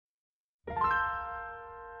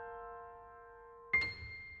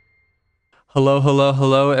Hello, hello,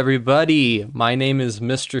 hello, everybody. My name is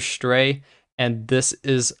Mr. Stray, and this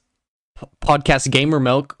is Podcast Gamer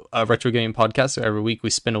Milk, a retro gaming podcast. So every week we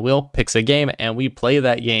spin a wheel, picks a game, and we play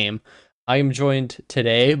that game. I am joined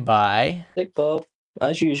today by, Big Bob,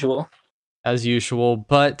 as usual. as usual,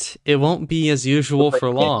 but it won't be as usual for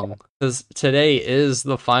long because today is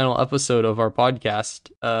the final episode of our podcast,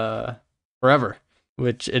 forever.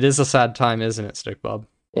 Which it is a sad time, isn't it, Stick Bob?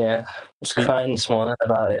 Yeah, I was crying this morning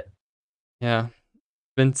about it. Yeah,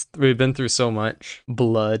 we've been through so much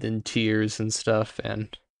blood and tears and stuff,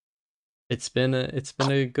 and it's been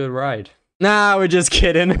a good ride. Nah, we're just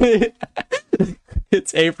kidding.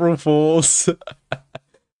 It's April Fools.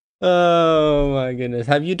 Oh my goodness.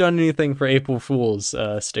 Have you done anything for April Fools,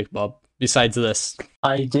 Stick Bob, besides this?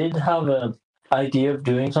 I did have an idea of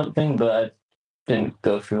doing something, but I didn't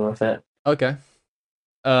go through with it. Okay.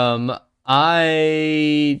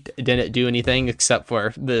 I didn't do anything except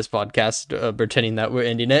for this podcast, pretending that we're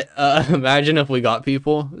ending it. Imagine if we got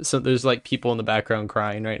people. So there's like people in the background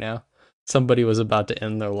crying right now. Somebody was about to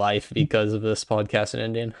end their life because of this podcast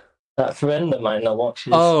ending. That friend of mine that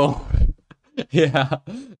watches. Oh, yeah.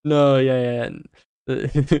 No, yeah.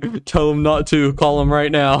 Tell him not to. Call him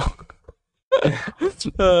right now.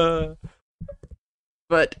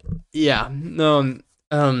 But yeah, no.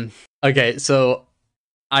 Okay, so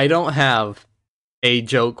I don't have a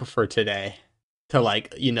joke for today to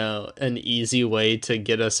an easy way to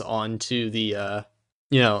get us onto the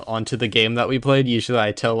onto the game that we played. Usually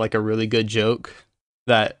I tell like a really good joke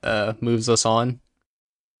that moves us on.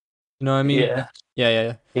 You know what I mean?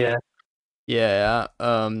 Yeah. Yeah.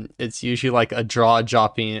 It's usually like a jaw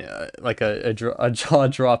dropping a jaw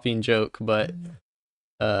dropping joke, but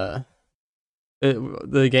the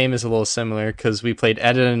game is a little similar because we played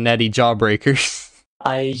Eddy and Eddy Jawbreakers.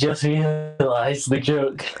 I just realized the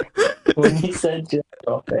joke when he said jaw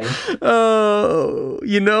dropping. Oh,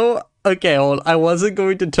 okay, well, I wasn't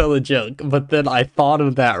going to tell a joke, but then I thought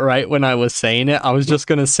of that right when I was saying it. I was just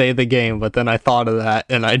gonna say the game, but then I thought of that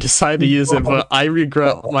and I decided to use it. But I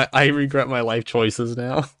regret my life choices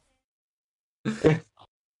now.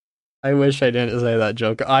 I wish I didn't say that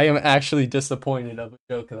joke. I am actually disappointed of a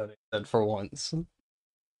joke that I said for once.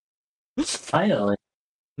 Finally.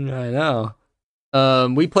 I know.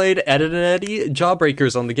 We played Eddy and Eddy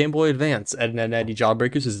Jawbreakers on the Game Boy Advance. Eddy and Eddy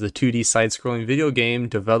Jawbreakers is the 2D side-scrolling video game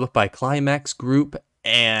developed by Climax Group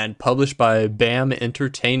and published by BAM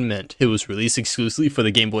Entertainment. It was released exclusively for the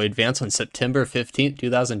Game Boy Advance on September 15th,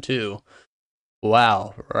 2002.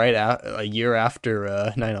 Wow, a year after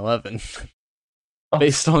 9/11.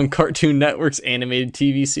 Based on Cartoon Network's animated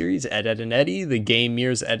TV series Ed, Edd and Eddy, the game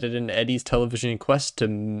mirrors Ed, Edd and Eddy's television quest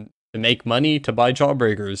to make money to buy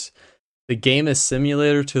Jawbreakers. The game is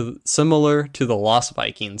similar to the Lost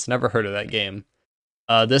Vikings. Never heard of that game.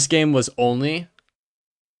 This game was only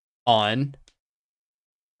on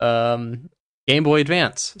Game Boy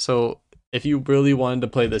Advance. So if you really wanted to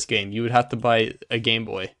play this game, you would have to buy a Game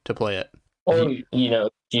Boy to play it. Or,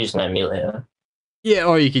 use an emulator. Yeah,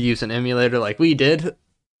 or you could use an emulator like we did.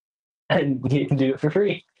 And you can do it for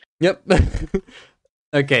free. Yep.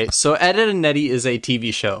 Okay, so Ed, Edd and Eddy is a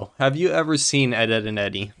TV show. Have you ever seen Ed, Edd and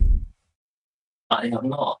Eddy? I am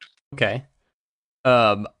not. Okay.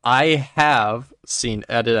 I have seen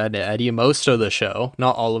Ed, Edd and Eddy, most of the show.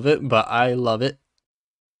 Not all of it, but I love it.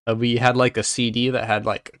 We had like a CD that had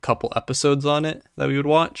like a couple episodes on it that we would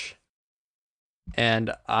watch.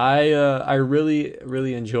 And I really,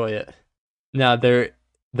 really enjoy it. Now there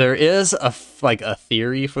is a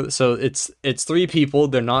theory for, so it's three people.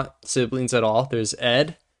 They're not siblings at all. There's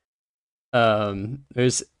Ed.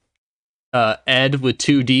 There's Ed with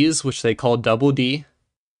two D's, which they call double D,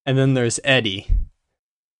 and then there's Eddy.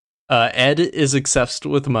 Ed is obsessed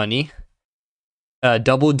with money.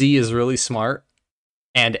 Double D is really smart,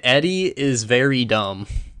 and Eddy is very dumb,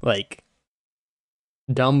 like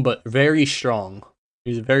dumb but very strong.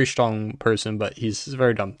 He's a very strong person, but he's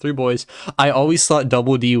very dumb. Three boys. I always thought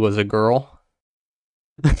Double D was a girl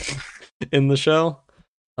in the show,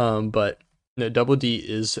 but no, Double D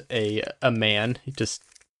is a man.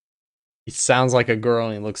 He sounds like a girl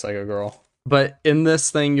and he looks like a girl. But in this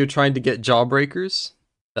thing, you're trying to get Jawbreakers,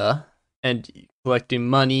 and collecting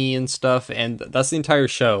money and stuff, and that's the entire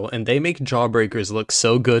show. And they make Jawbreakers look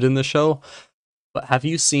so good in the show. But have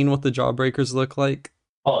you seen what the Jawbreakers look like?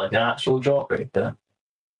 Oh, like an actual Jawbreaker?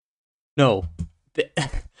 No.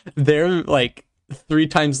 They're like 3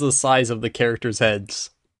 times the size of the characters'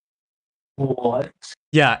 heads. What?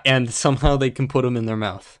 Yeah, and somehow they can put them in their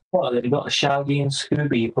mouth. What, they've got Shaggy and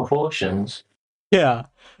Scooby proportions? Yeah.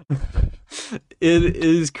 It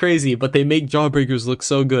is crazy, but they make Jawbreakers look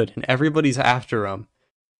so good, and everybody's after them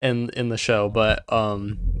in the show. But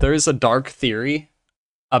there is a dark theory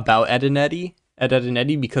about Ed, Ed and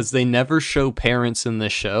Eddy, because they never show parents in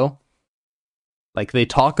this show. Like they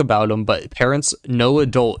talk about them, but parents, no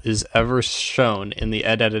adult is ever shown in the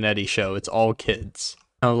Ed, Ed and Eddy show. It's all kids.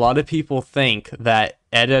 Now, a lot of people think that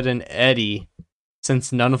Ed and Eddy,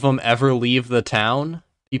 since none of them ever leave the town,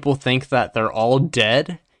 people think that they're all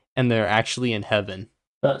dead and they're actually in heaven.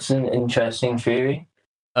 That's an interesting theory.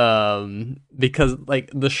 Because like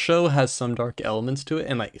the show has some dark elements to it,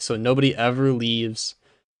 and like so nobody ever leaves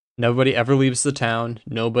the town,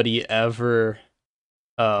 nobody ever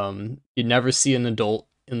you never see an adult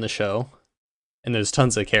in the show, and there's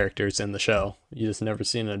tons of characters in the show, you just never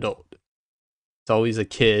see an adult. It's always a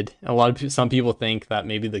kid. Some people think that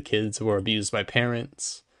maybe the kids were abused by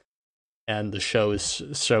parents and the show is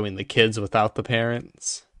showing the kids without the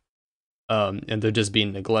parents, and they're just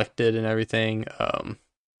being neglected and everything.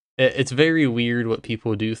 It's very weird what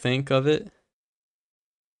people do think of it.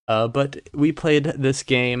 But we played this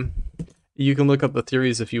game. You can look up the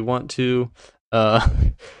theories if you want to.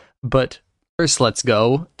 But first, let's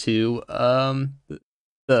go to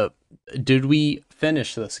the. Did we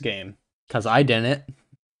finish this game? Because I didn't.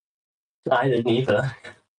 I didn't either.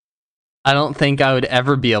 I don't think I would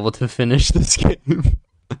ever be able to finish this game.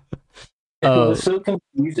 It was so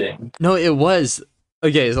confusing. No, it was.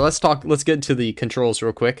 Okay, so let's get to the controls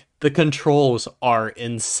real quick. The controls are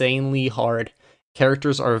insanely hard.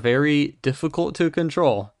 Characters are very difficult to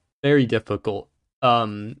control. Very difficult.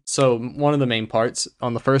 So one of the main parts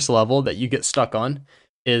on the first level that you get stuck on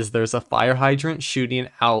is there's a fire hydrant shooting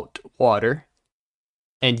out water,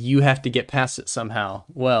 and you have to get past it somehow.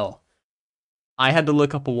 Well, I had to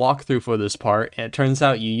look up a walkthrough for this part, and it turns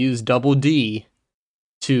out you use double D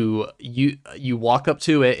to you walk up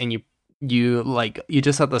to it, and you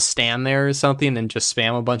just have to stand there or something and just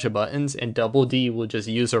spam a bunch of buttons, and double D will just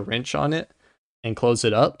use a wrench on it and close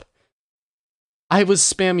it up. I was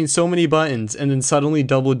spamming so many buttons, and then suddenly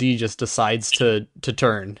double D just decides to get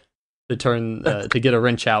a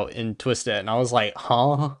wrench out and twist it, and I was like,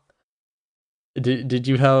 huh? Did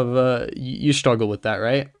you have you struggle with that,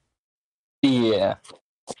 right? Yeah.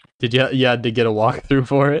 Did you had to get a walkthrough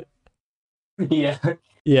for it? Yeah.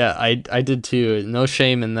 Yeah, I did too. No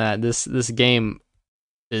shame in that. This game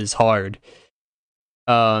is hard.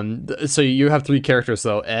 So you have three characters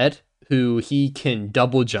though. Ed, who he can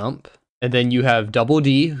double jump, and then you have Double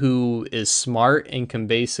D, who is smart and can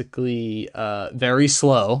basically very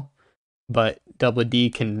slow, but Double D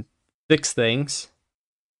can fix things.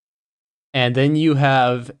 And then you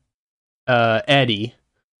have Eddy,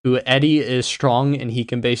 who Eddy is strong and he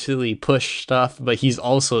can basically push stuff, but he's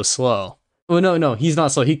also slow. Oh no, he's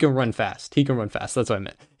not slow. He can run fast. That's what I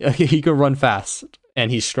meant. He can run fast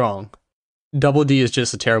and he's strong. Double D is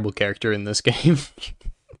just a terrible character in this game.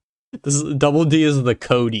 Double D is the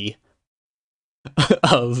Cody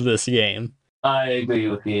of this game. I agree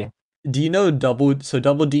with you. Do you know Double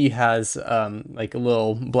D has like a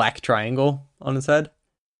little black triangle on his head?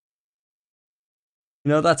 You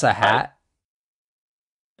know that's a hat.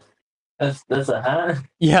 That's a hat?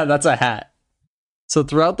 Yeah, that's a hat. So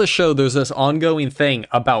throughout the show, there's this ongoing thing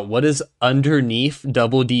about what is underneath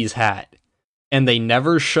Double D's hat, and they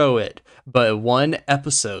never show it. But one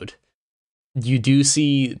episode, you do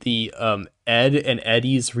see the Ed and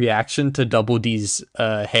Eddy's reaction to Double D's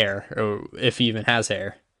hair, or if he even has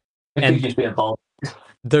hair, It and could just be a ball.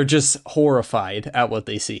 they're just horrified at what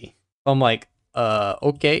they see. I'm like,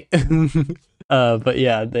 okay, but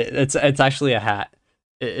yeah, it's actually a hat.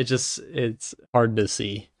 It's hard to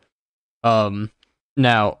see.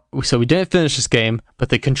 Now, so we didn't finish this game, but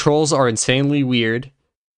the controls are insanely weird.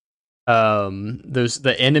 There's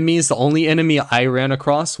the enemies. The only enemy I ran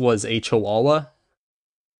across was a chihuahua,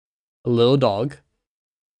 a little dog.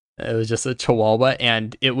 It was just a chihuahua,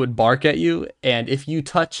 and it would bark at you, and if you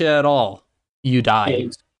touch it at all, you die.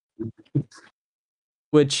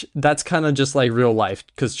 Which, that's kind of just like real life,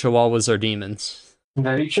 because chihuahuas are demons.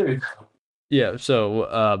 Very true. Yeah,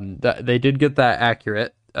 so they did get that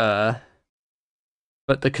accurate. But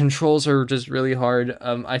the controls are just really hard.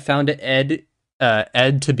 I found Ed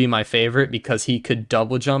to be my favorite because he could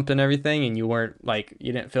double jump and everything, and you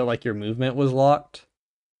didn't feel like your movement was locked.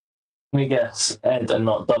 Let me guess, Ed and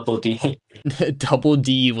not Double D. Double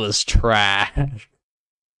D was trash.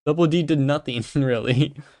 Double D did nothing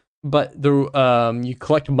really. But you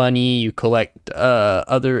collect money, you collect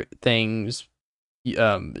other things.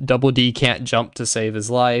 Double D can't jump to save his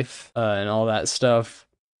life, and all that stuff.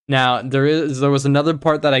 Now there was another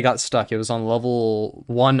part that I got stuck. It was on level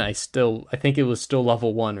 1. I think it was still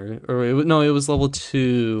level 1 or it was level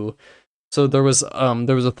 2. So there was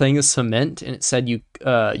a thing of cement and it said you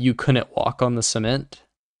couldn't walk on the cement.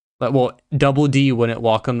 But well, Double D wouldn't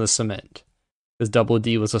walk on the cement because Double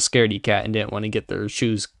D was a scaredy cat and didn't want to get their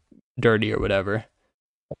shoes dirty or whatever.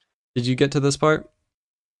 Did you get to this part?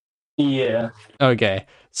 Yeah. Okay.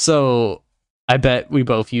 So I bet we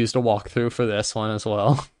both used a walkthrough for this one as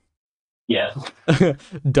well. Yeah.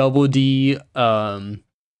 Double D Double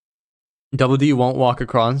D won't walk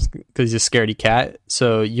across because he's a scaredy cat.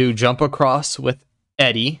 So you jump across with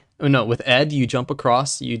Eddy. Oh, no, with Ed, you jump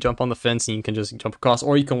across. You jump on the fence and you can just jump across,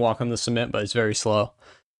 or you can walk on the cement, but it's very slow.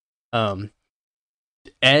 Um,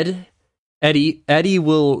 Eddy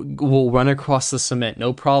will run across the cement,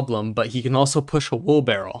 no problem, but he can also push a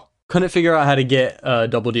wheelbarrow. Couldn't figure out how to get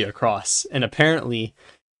Double D across, and apparently,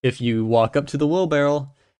 if you walk up to the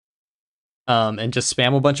wheelbarrow, and just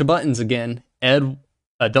spam a bunch of buttons again,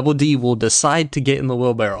 Double D will decide to get in the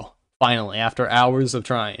wheelbarrow. Finally, after hours of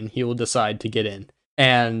trying, he will decide to get in.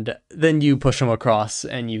 And then you push him across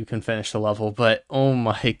and you can finish the level. But oh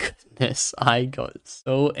my goodness, I got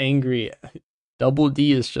so angry. Double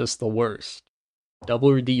D is just the worst.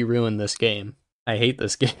 Double D ruined this game. I hate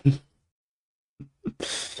this game.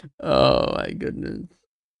 Oh my goodness.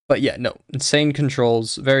 But yeah, no, insane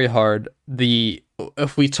controls, very hard.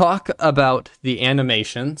 If we talk about the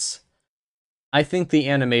animations, I think the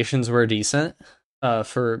animations were decent.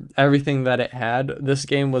 For everything that it had. This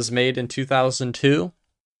game was made in 2002.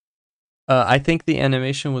 I think the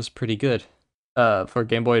animation was pretty good. For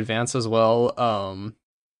Game Boy Advance as well.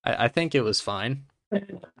 I think it was fine. I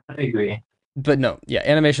agree. But no, yeah,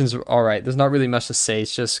 animations are alright. There's not really much to say.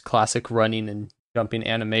 It's just classic running and jumping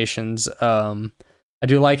animations. I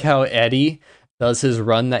do like how Eddy does his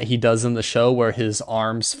run that he does in the show where his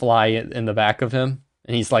arms fly in the back of him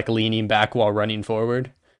and he's like leaning back while running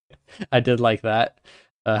forward. I did like that,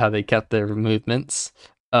 how they kept their movements.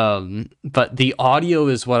 But the audio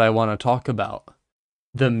is what I want to talk about.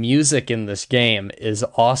 The music in this game is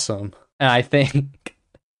awesome. And I think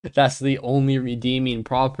that's the only redeeming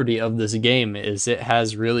property of this game is it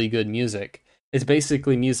has really good music. It's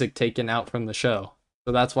basically music taken out from the show.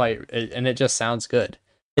 So that's why, and it just sounds good.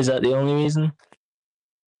 Is that the only reason?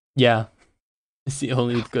 Yeah, it's the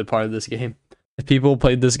only good part of this game. If people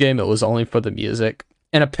played this game, it was only for the music.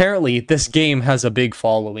 And apparently, this game has a big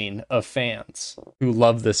following of fans who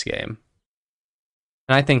love this game.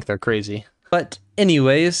 And I think they're crazy. But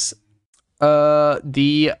anyways,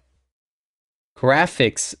 the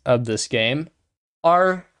graphics of this game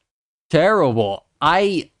are terrible.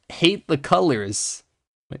 I hate the colors.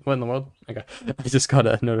 Wait, what in the world? Okay. I just got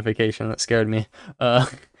a notification that scared me.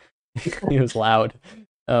 It was loud.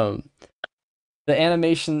 The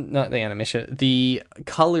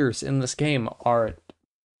colors in this game are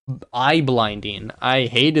eye blinding. I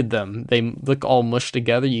hated them. They look all mushed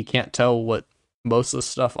together. You can't tell what most of the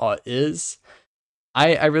stuff is.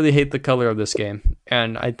 I really hate the color of this game,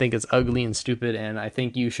 and I think it's ugly and stupid, and I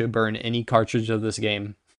think you should burn any cartridge of this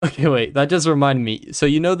game. Okay, wait, that just reminded me. So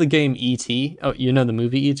you know the game E.T.? Oh, you know the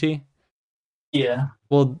movie E.T.? Yeah.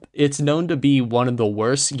 Well, it's known to be one of the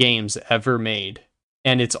worst games ever made,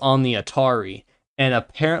 and it's on the Atari. And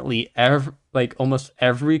apparently, almost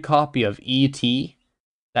every copy of E.T.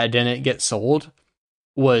 that didn't get sold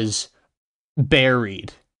was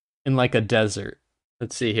buried in like a desert.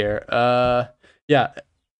 Let's see here. Yeah.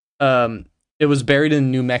 It was buried in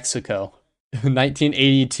New Mexico.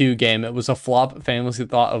 1982 game. It was a flop famously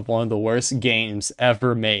thought of one of the worst games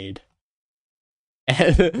ever made.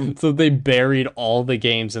 And so they buried all the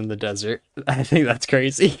games in the desert. I think that's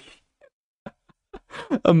crazy.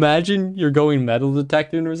 Imagine you're going metal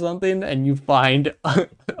detecting or something and you find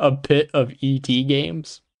a pit of ET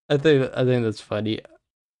games. I think that's funny.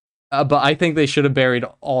 But I think they should have buried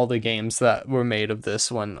all the games that were made of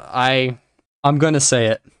this one. I'm gonna say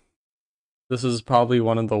it. This is probably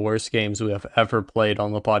one of the worst games we have ever played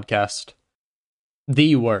on the podcast.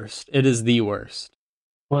 The worst. It is the worst.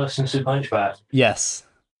 Worse than Super Hunchback. Yes.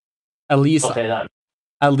 At least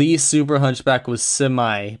Super Hunchback was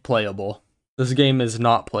semi-playable. This game is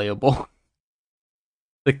not playable.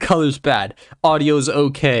 The color's bad. Audio's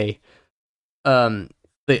okay.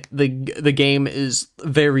 The game is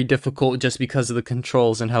very difficult just because of the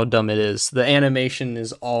controls and how dumb it is. The animation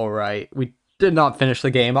is alright. We did not finish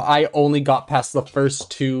the game. I only got past the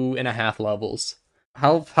first 2.5 levels.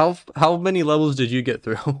 How many levels did you get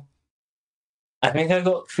through? I think I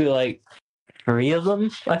got through like 3 of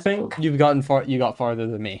them, I think. You got farther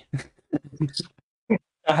than me.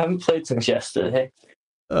 I haven't played since yesterday.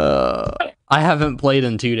 I haven't played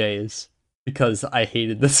in 2 days because I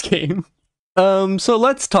hated this game. So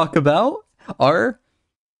let's talk about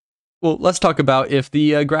let's talk about if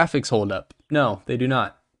the graphics hold up. No, they do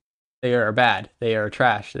not. They are bad. They are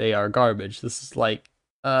trash. They are garbage. This is like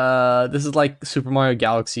Super Mario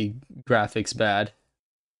Galaxy graphics bad.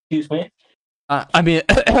 Excuse me? I mean,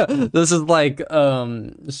 this is like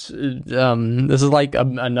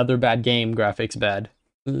another bad game graphics bad.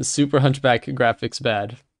 Super Hunchback graphics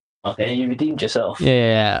bad. Okay, you redeemed yourself.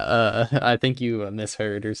 Yeah. I think you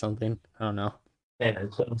misheard or something. I don't know. Yeah,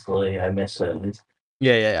 totally. I misheard.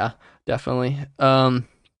 Yeah. Definitely.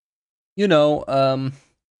 You know,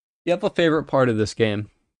 you have a favorite part of this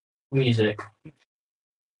game. Music.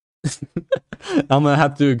 I'm gonna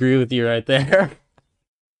have to agree with you right there.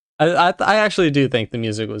 I actually do think the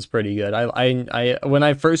music was pretty good. I when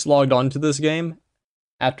I first logged on to this game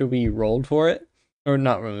after we rolled for it, or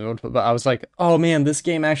not really rolled, but I was like, oh man, this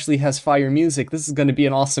game actually has fire music. This is gonna be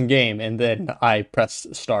an awesome game. And then I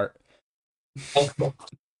pressed start.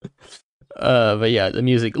 But yeah, the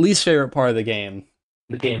music. Least favorite part of the game.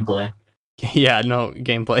 The gameplay. Yeah, no,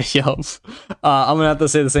 gameplay yells. I'm gonna have to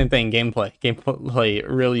say the same thing. Gameplay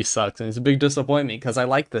really sucks, and it's a big disappointment because I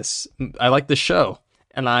like this. I like the show,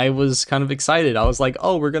 and I was kind of excited. I was like,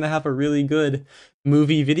 oh, we're gonna have a really good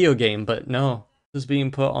movie video game, but no, this is being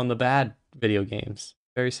put on the bad video games.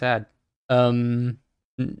 Very sad.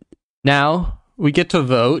 Now we get to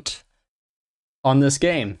vote on this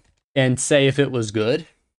game and say if it was good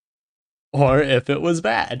or if it was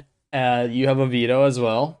bad. You have a veto as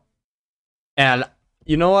well. And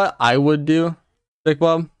you know what I would do, Big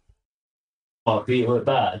Bob? Oh, you were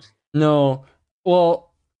bad. No,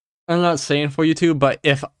 well, I'm not saying for you to, but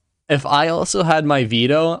if I also had my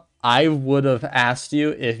veto, I would have asked you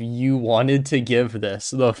if you wanted to give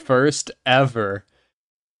this the first ever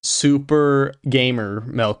Super Gamer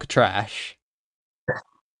Milk Trash.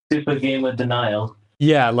 Super Gamer Denial.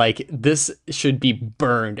 Yeah, like this should be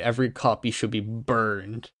burned. Every copy should be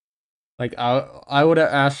burned. Like I would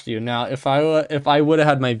have asked you now if I would have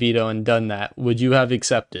had my veto and done that, would you have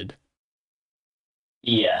accepted?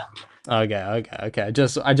 Yeah. Okay. I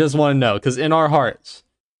just want to know because in our hearts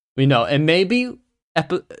we know, and maybe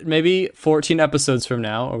 14 episodes from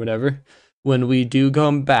now or whatever, when we do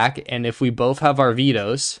come back, and if we both have our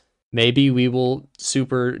vetoes, maybe we will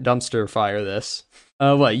super dumpster fire this.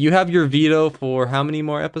 What, you have your veto for how many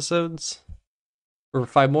more episodes? Or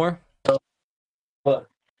 5 more? But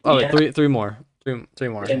Oh, yeah, wait, three more. Three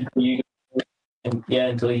more. Until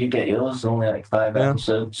you get yours, only like 5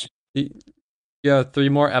 episodes. You have 3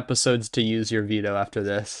 more episodes to use your veto after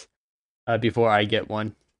this, before I get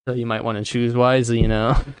one. So you might want to choose wisely, you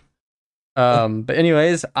know. But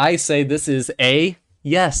anyways, I say this is a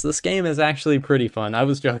yes. This game is actually pretty fun. I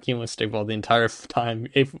was joking with Stickball the entire time.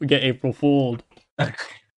 If we get April Fooled,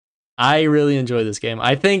 I really enjoy this game.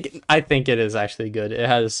 I think it is actually good. It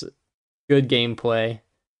has good gameplay.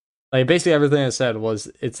 Like basically everything I said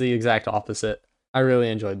it's the exact opposite. I really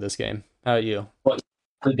enjoyed this game. How about you? What,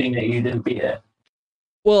 the thing that you didn't beat it?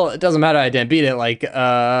 Well, it doesn't matter I didn't beat it. Like,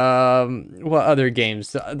 what other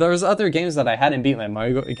games? There's other games that I hadn't beat, like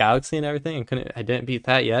Mario Galaxy and everything. I didn't beat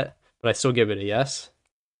that yet, but I still give it a yes.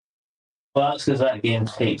 Well, that's because that game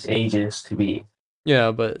takes ages to beat.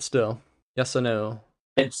 Yeah, but still, yes or no?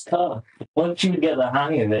 It's tough. Once you get the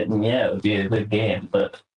hang of it, then yeah, it would be a good game.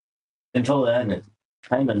 But until then, it's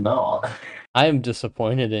kind of not. I am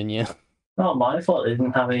disappointed in you. Not my fault. They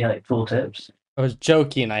didn't have any like cool tips. I was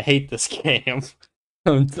joking. I hate this game.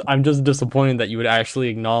 I'm just disappointed that you would actually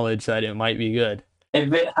acknowledge that it might be good.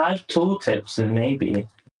 If it had tooltips, then maybe.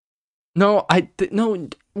 No, no.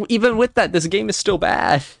 Even with that, this game is still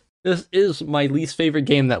bad. This is my least favorite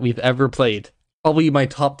game that we've ever played. Probably my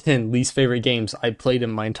top 10 least favorite games I played in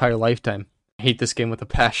my entire lifetime. I hate this game with a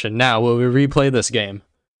passion. Now, will we replay this game?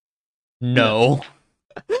 No.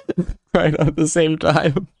 Right at the same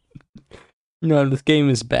time. No, this game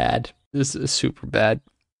is bad. This is super bad.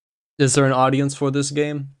 Is there an audience for this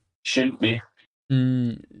game? Shouldn't be.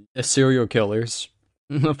 Serial killers.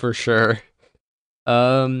 For sure.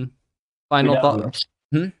 Final thoughts?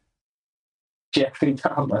 Jeffrey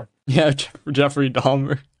Dahmer. Yeah, Jeffrey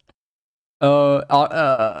Dahmer.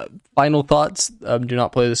 Final thoughts. Do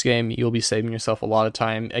not play this game. You'll be saving yourself a lot of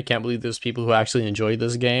time. I can't believe there's people who actually enjoy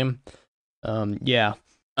this game. Yeah.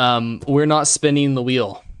 We're not spinning the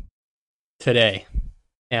wheel today.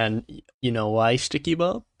 And you know why, Sticky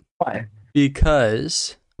Bob? Why?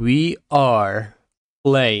 Because we are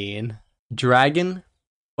playing Dragon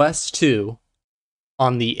Quest 2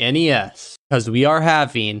 on the NES. Because we are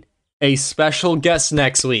having a special guest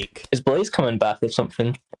next week. Is Blaze coming back or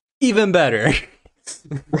something? Even better.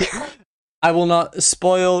 I will not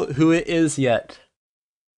spoil who it is yet,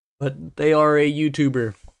 but they are a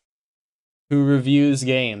YouTuber who reviews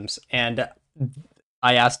games, and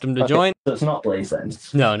I asked him to Okay, join. so it's not Blaze then.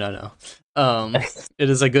 No. It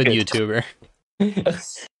is a good YouTuber.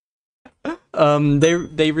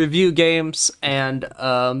 They review games, and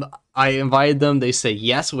I invited them. They say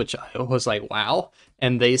yes, which I was like, wow.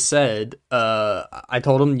 And they said, I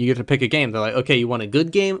told them you get to pick a game. They're like, okay, you want a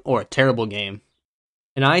good game or a terrible game?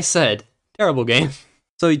 And I said, terrible game.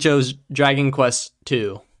 So he chose Dragon Quest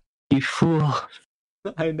 2. You fool.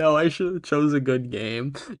 I know I should have chose a good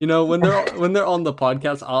game. You know, when they're on the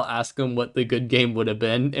podcast, I'll ask them what the good game would have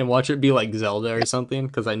been and watch it be like Zelda or something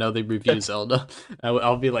because I know they review Zelda.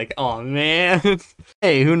 I'll be like, oh man.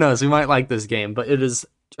 Hey, who knows? We might like this game, but it is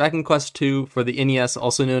Dragon Quest 2 for the NES,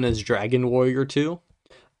 also known as Dragon Warrior 2.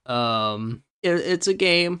 It's a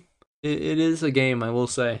game. It is a game, I will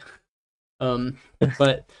say.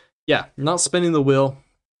 But yeah, not spinning the wheel.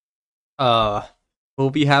 We'll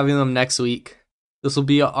be having them next week. This will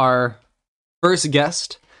be our first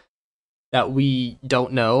guest that we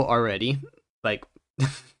don't know already. Like,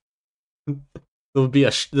 this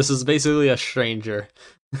is basically a stranger.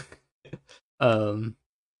 But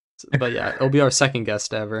yeah, it'll be our second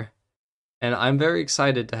guest ever, and I'm very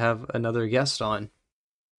excited to have another guest on.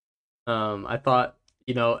 I thought,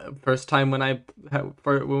 first time when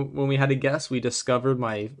we had a guest, we discovered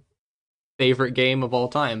my favorite game of all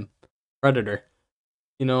time, Predator.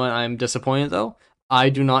 And I'm disappointed though. I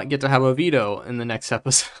do not get to have a veto in the next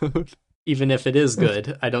episode. Even if it is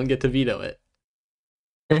good, I don't get to veto it.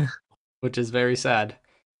 Which is very sad.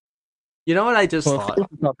 You know what I just thought? If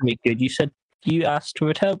it's not going to be good, you said you asked for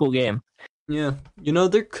a terrible game. Yeah.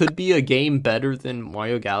 There could be a game better than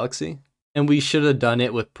Mario Galaxy. And we should have done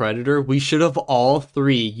it with Predator. We should have all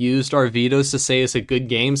three used our vetoes to say it's a good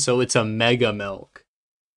game, so it's a Mega Milk.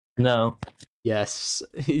 No. Yes.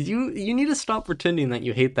 You need to stop pretending that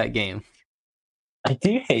you hate that game. I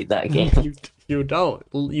do hate that game. You don't.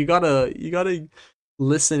 You gotta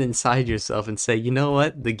listen inside yourself and say, you know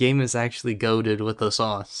what? The game is actually goated with the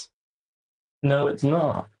sauce. No, it's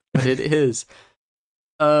not. But it is.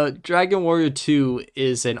 Dragon Warrior 2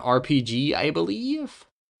 is an RPG, I believe,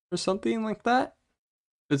 or something like that.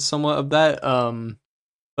 It's somewhat of that.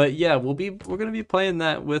 But yeah, we're gonna be playing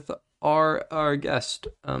that with our guest.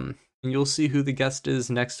 And you'll see who the guest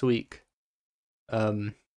is next week.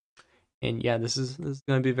 And yeah, this is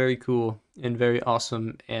gonna be very cool and very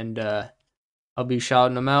awesome, and I'll be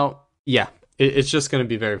shouting them out. Yeah, it's just gonna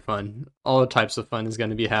be very fun. All types of fun is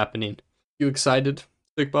gonna be happening. You excited,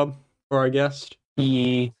 Stick Bob, for our guest?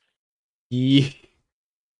 Yeah. We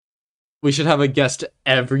should have a guest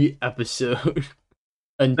every episode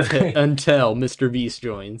until Mr. Beast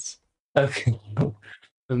joins. Okay.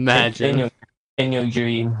 Imagine in your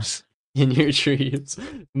dreams. In your dreams.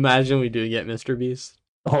 Imagine we do get Mr. Beast.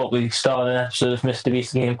 Hope we start an episode of Mr.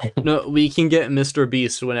 Beast game. No, we can get Mr.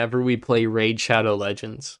 Beast whenever we play Raid Shadow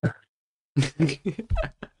Legends.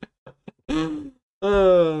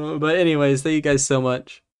 But anyways, thank you guys so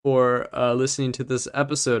much for listening to this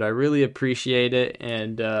episode. I really appreciate it,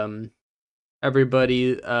 and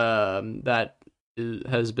everybody that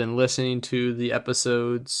has been listening to the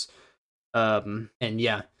episodes. And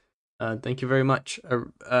yeah, thank you very much.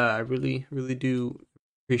 I really, really do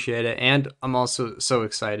appreciate it, and I'm also so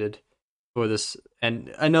excited for this.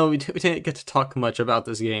 And I know we didn't get to talk much about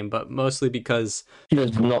this game, but mostly because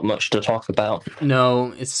there's not much to talk about.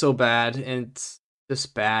 No, it's so bad, and it's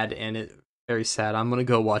just bad, and it's very sad. I'm gonna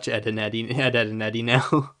go watch Ed, Ed, and Eddy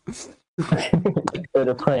now. Instead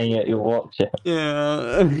of playing it, you'll watch it.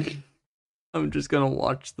 Yeah. I'm just gonna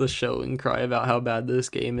watch the show and cry about how bad this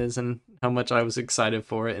game is and how much I was excited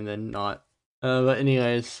for it and then not. But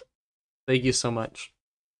anyways, thank you so much.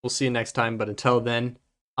 We'll see you next time, but until then,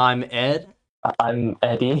 I'm Ed. I'm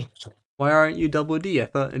Eddy. Why aren't you Double D? I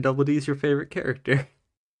thought Double D is your favorite character.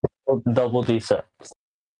 Double D, sir.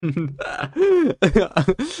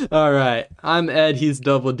 Alright, I'm Ed, he's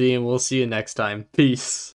Double D, and we'll see you next time. Peace.